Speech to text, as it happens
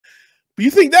But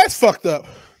you think that's fucked up?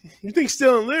 You think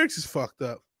stealing lyrics is fucked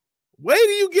up? Wait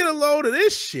till you get a load of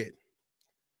this shit.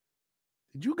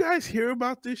 Did you guys hear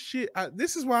about this shit?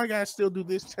 This is why I gotta still do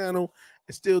this channel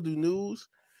and still do news.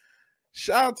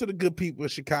 Shout out to the good people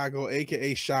of Chicago,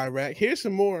 aka Chirac. Here's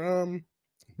some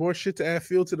more shit to add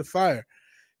fuel to the fire.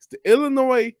 It's the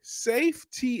Illinois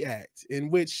Safety Act,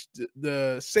 in which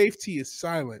the safety is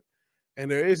silent and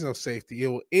there is no safety. It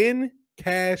will end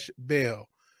cash bail.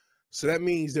 So that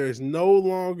means there is no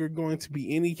longer going to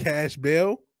be any cash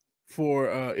bail for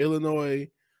Illinois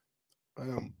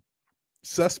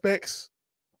suspects.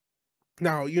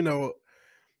 Now, you know,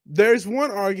 there's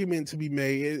one argument to be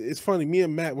made. It's funny. Me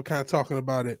and Matt were kind of talking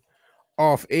about it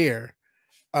off air.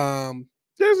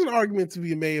 There's an argument to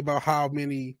be made about how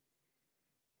many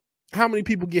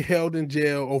people get held in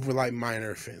jail over like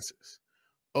minor offenses,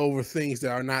 over things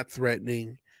that are not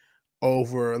threatening,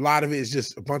 over a lot of it is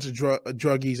just a bunch of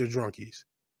druggies or drunkies.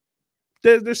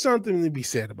 There's something to be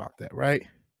said about that, right?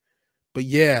 But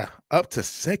yeah, up to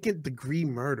second-degree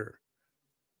murder.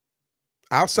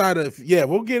 Outside of, yeah,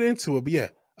 we'll get into it, but yeah,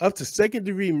 up to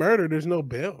second-degree murder, there's no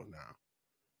bail now.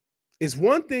 It's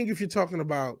one thing if you're talking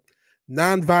about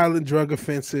nonviolent drug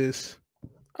offenses.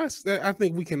 I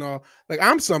think we can all, like,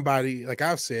 I'm somebody, like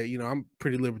I've said, you know, I'm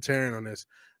pretty libertarian on this.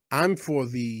 I'm for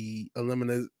the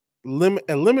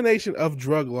elimination of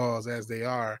drug laws as they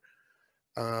are.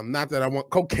 Not that I want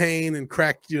cocaine and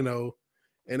crack, you know,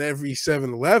 in every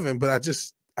 7-Eleven, but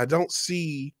I don't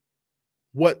see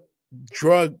what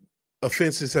drug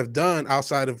offenses have done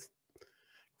outside of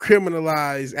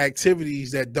criminalize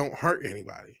activities that don't hurt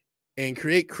anybody and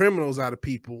create criminals out of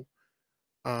people,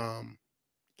 and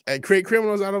create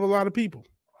criminals out of a lot of people.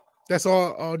 That's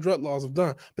all drug laws have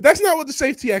done. But that's not what the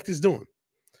Safety Act is doing.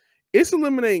 It's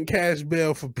eliminating cash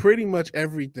bail for pretty much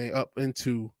everything up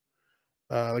into,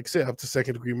 like I said, up to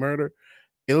second-degree murder.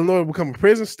 Illinois will become a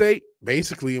prison state.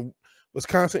 Basically,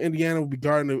 Wisconsin, Indiana will be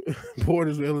guarding the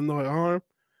borders with Illinois armed.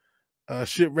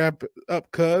 Shit wrap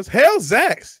up, cuz. Hell,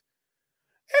 Zax.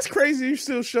 That's crazy. You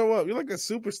still show up. You're like a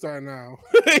superstar now.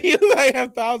 You like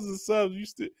have thousands of subs. You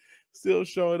still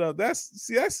showing up.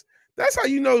 That's how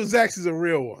you know Zax is a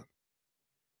real one.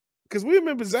 Because we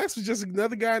remember Zax was just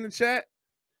another guy in the chat.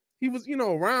 He was, you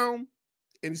know, around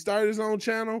and he started his own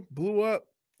channel, blew up.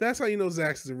 That's how you know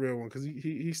Zax is a real one, because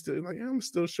he's still like, I'm gonna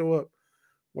still show up,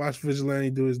 watch Vigilante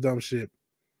do his dumb shit.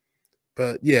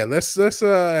 But yeah, let's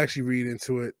actually read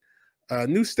into it.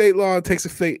 New state law takes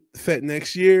effect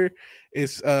next year.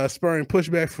 It's spurring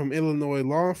pushback from Illinois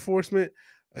law enforcement.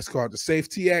 It's called the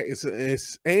Safety Act.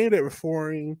 It's aimed at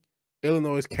reforming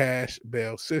Illinois' cash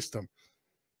bail system.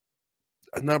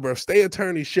 A number of state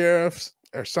attorneys, sheriffs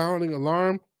are sounding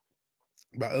alarm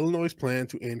about Illinois' plan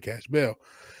to end cash bail.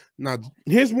 Now,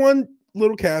 here's one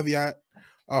little caveat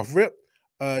off rip.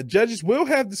 Judges will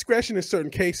have discretion in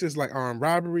certain cases like armed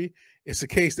robbery. It's a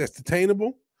case that's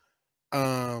detainable.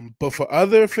 But for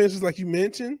other offenses, like you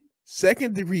mentioned,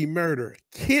 second-degree murder,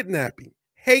 kidnapping,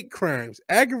 hate crimes,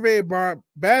 aggravated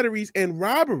batteries, and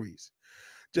robberies,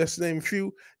 just to name a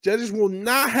few, judges will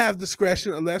not have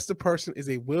discretion unless the person is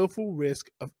a willful risk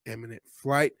of imminent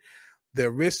flight.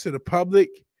 Their risk to the public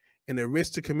and their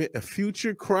risk to commit a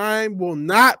future crime will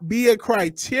not be a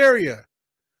criteria.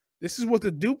 This is what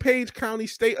the DuPage County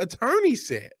State Attorney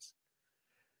says.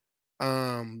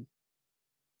 Yeah,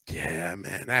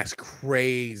 man, that's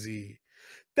crazy.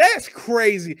 That's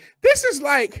crazy. This is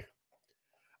like,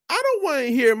 I don't want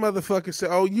to hear motherfuckers say,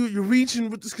 oh, you're reaching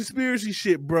with this conspiracy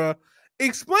shit, bruh.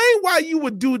 Explain why you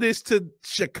would do this to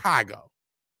Chicago.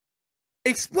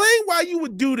 Explain why you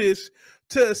would do this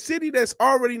to a city that's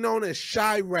already known as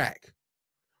Chirac.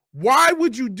 Why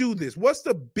would you do this? What's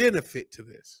the benefit to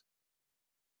this?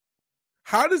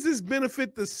 How does this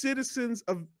benefit the citizens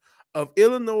of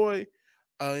Illinois,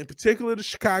 in particular the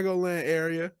Chicagoland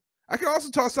area? I can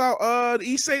also toss out the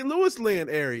East St. Louis land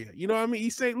area. You know what I mean?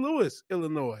 East St. Louis,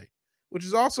 Illinois, which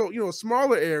is also, you know, a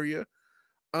smaller area,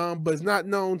 but it's not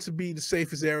known to be the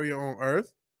safest area on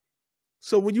earth.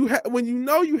 So when you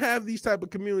know you have these type of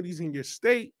communities in your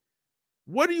state,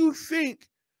 what do you think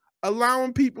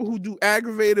allowing people who do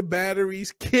aggravated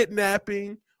batteries,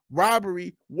 kidnapping,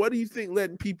 robbery, what do you think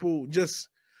letting people just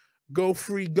go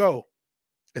free go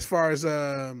as far as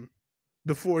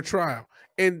before trial?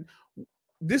 And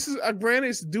this is, granted,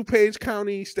 it's DuPage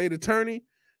County State Attorney.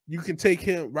 You can take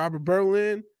him, Robert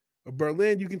Berlin,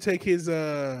 you can take his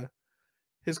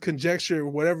conjecture,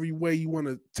 whatever way you want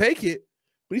to take it.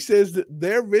 But he says that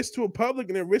their risk to a public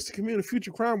and their risk to commit a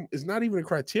future crime is not even a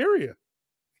criteria.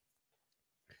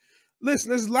 Listen,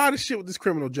 there's a lot of shit with this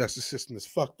criminal justice system that's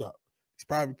fucked up. These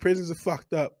private prisons are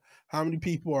fucked up. How many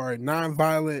people are in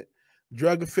nonviolent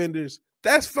drug offenders,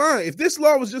 that's fine. If this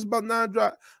law was just about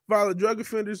non-violent drug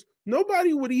offenders,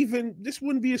 nobody would even, this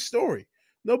wouldn't be a story.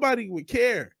 Nobody would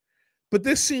care. But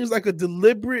this seems like a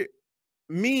deliberate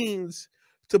means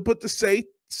to put the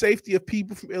safety of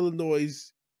people from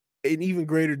Illinois in even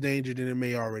greater danger than it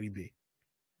may already be.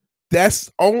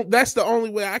 That's the only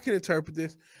way I can interpret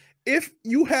this. If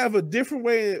you have a different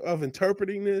way of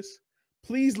interpreting this,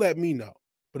 please let me know.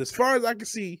 But as far as I can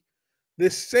see,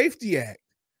 this Safety Act,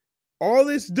 all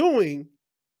it's doing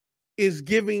is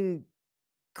giving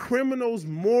criminals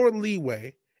more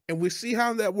leeway. And we see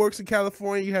how that works in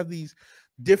California. You have these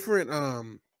different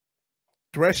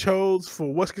thresholds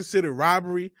for what's considered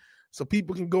robbery. So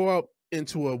people can go up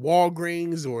into a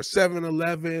Walgreens or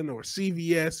 7-Eleven or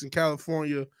CVS in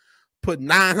California, put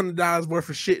 $900 worth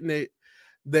of shit in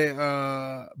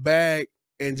their bag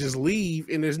and just leave,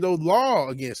 and there's no law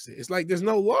against it. It's like there's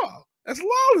no law. That's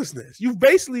lawlessness. You've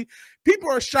basically,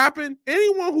 people are shopping.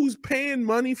 Anyone who's paying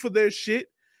money for their shit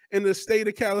in the state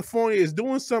of California is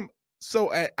doing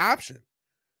so at option.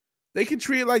 They can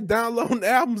treat it like downloading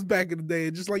albums back in the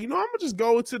day. Just like, I'm gonna just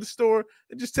go into the store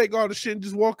and just take all the shit and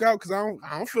just walk out because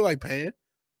I don't feel like paying.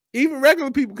 Even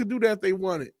regular people could do that if they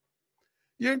wanted.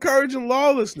 You're encouraging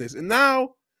lawlessness. And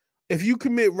now, if you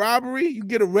commit robbery, you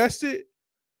get arrested,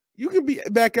 you can be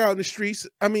back out in the streets.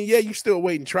 I mean, yeah, you're still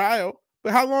waiting trial,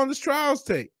 but how long does trials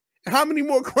take? And how many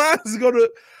more crimes go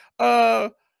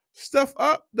to stuff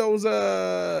up those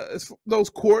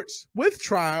courts with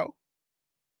trial?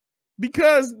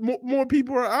 Because more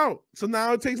people are out. So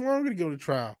now it takes longer to go to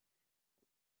trial.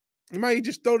 You might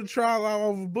just throw the trial out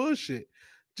over bullshit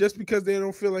just because they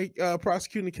don't feel like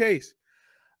prosecuting the case.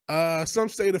 Some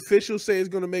state officials say it's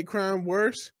going to make crime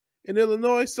worse in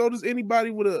Illinois. So does anybody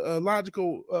with a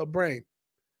logical brain.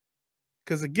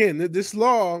 Because again, this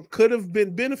law could have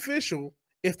been beneficial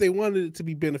if they wanted it to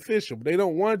be beneficial, but they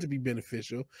don't want it to be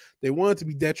beneficial. They want it to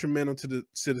be detrimental to the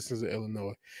citizens of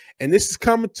Illinois. And this is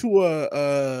coming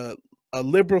to a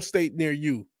liberal state near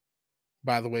you,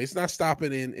 by the way. It's not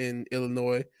stopping in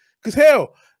Illinois. Because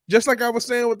hell, just like I was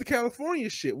saying with the California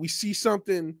shit, we see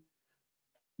something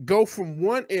go from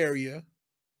one area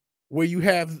where you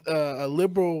have a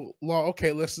liberal law.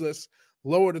 Okay, let's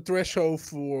lower the threshold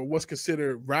for what's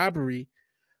considered robbery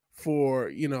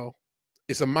for,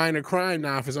 it's a minor crime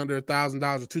now if it's under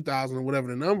 $1,000 or $2,000 or whatever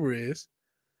the number is.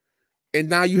 And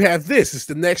now you have this. It's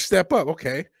the next step up.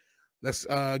 Okay, let's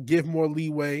give more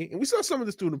leeway. And we saw some of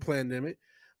this through the pandemic,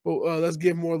 but let's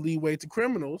give more leeway to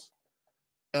criminals.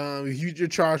 If you're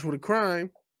charged with a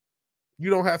crime, you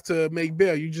don't have to make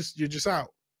bail. You're just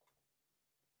out.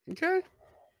 Okay.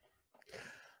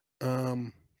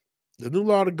 The new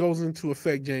law that goes into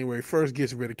effect January 1st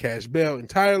gets rid of cash bail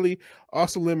entirely.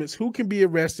 Also limits who can be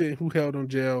arrested and who held on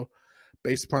jail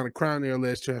based upon a crime they're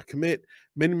alleged to have committed.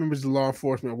 Many members of law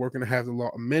enforcement are working to have the law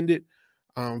amended.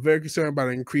 I'm very concerned about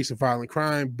an increase in violent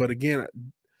crime, but again,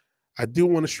 I do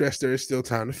want to stress there is still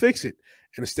time to fix it.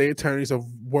 And the state attorneys are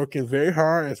working very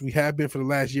hard, as we have been for the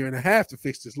last year and a half, to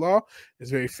fix this law. It's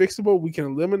very fixable. We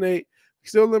can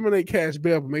still eliminate cash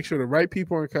bail, but make sure the right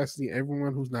people are in custody and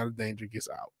everyone who's not a danger gets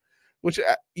out. Which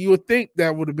you would think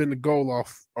that would have been the goal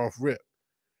off rip,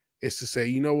 is to say,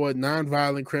 you know what,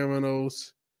 nonviolent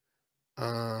criminals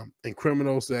and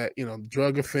criminals that,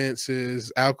 drug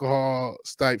offenses, alcohol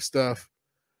type stuff,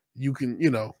 you can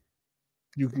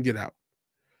get out.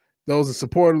 Those in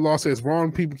support of the law say it's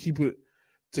wrong people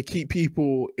keep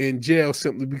people in jail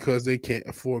simply because they can't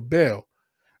afford bail.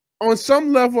 On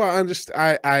some level, I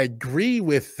understand. I agree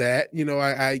with that.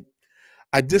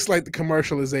 I dislike the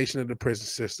commercialization of the prison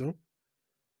system,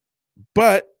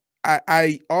 but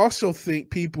I also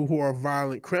think people who are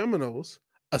violent criminals,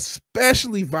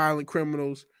 especially violent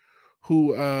criminals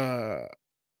who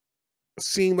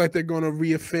seem like they're going to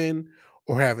reoffend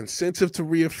or have incentive to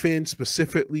reoffend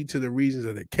specifically to the reasons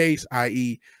of the case,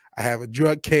 i.e., I have a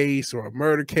drug case or a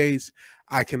murder case,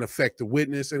 I can affect the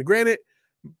witness. And granted,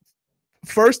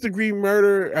 first-degree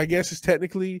murder, I guess, is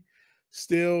technically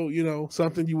still,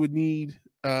 something you would need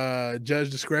judge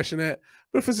discretion at.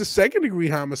 But if it's a second-degree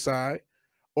homicide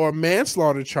or a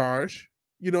manslaughter charge,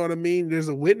 you know what I mean? There's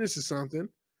a witness or something.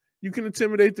 You can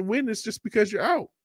intimidate the witness just because you're out.